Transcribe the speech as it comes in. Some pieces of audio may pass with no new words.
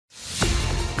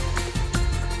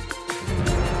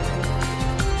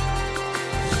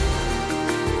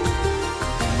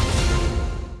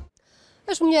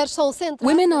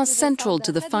Women are central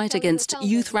to the fight against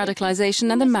youth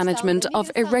radicalisation and the management of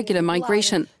irregular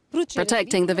migration.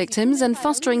 Protecting the victims and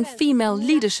fostering female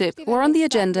leadership were on the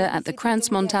agenda at the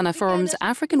Crans-Montana Forum's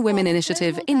African Women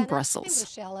Initiative in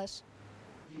Brussels.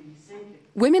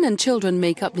 Women and children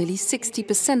make up nearly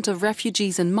 60% of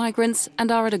refugees and migrants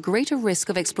and are at a greater risk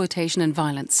of exploitation and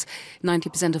violence.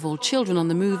 90% of all children on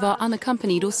the move are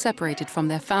unaccompanied or separated from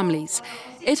their families.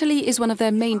 Italy is one of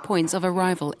their main points of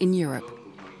arrival in Europe.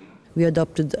 We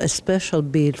adopted a special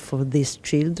bill for these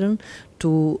children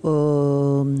to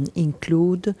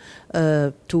include,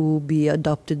 to be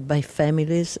adopted by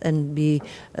families and be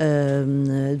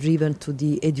driven to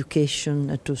the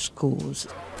education to schools.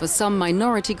 For some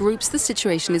minority groups, the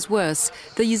situation is worse.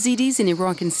 The Yazidis in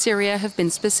Iraq and Syria have been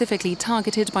specifically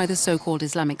targeted by the so-called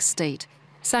Islamic State.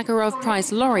 Sakharov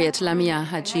Prize laureate Lamia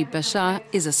Haji Bashar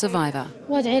is a survivor.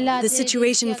 The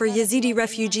situation for Yazidi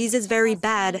refugees is very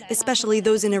bad, especially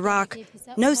those in Iraq.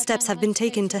 No steps have been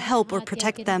taken to help or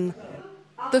protect them.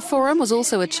 The forum was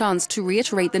also a chance to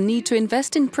reiterate the need to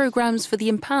invest in programs for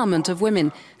the empowerment of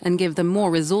women and give them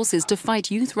more resources to fight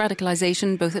youth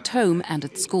radicalisation both at home and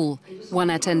at school. One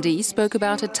attendee spoke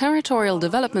about a territorial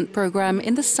development program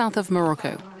in the south of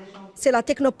Morocco. The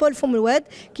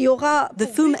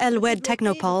Foum El Oued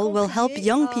Technopole will help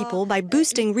young people by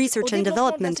boosting research and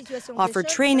development, offer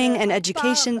training and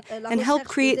education, and help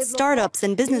create startups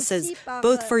and businesses,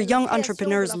 both for young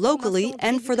entrepreneurs locally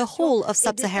and for the whole of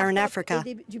sub-Saharan Africa.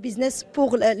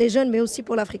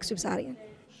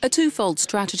 A twofold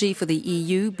strategy for the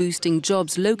EU, boosting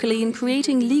jobs locally and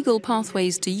creating legal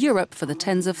pathways to Europe for the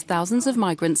tens of thousands of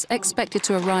migrants expected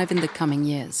to arrive in the coming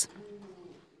years.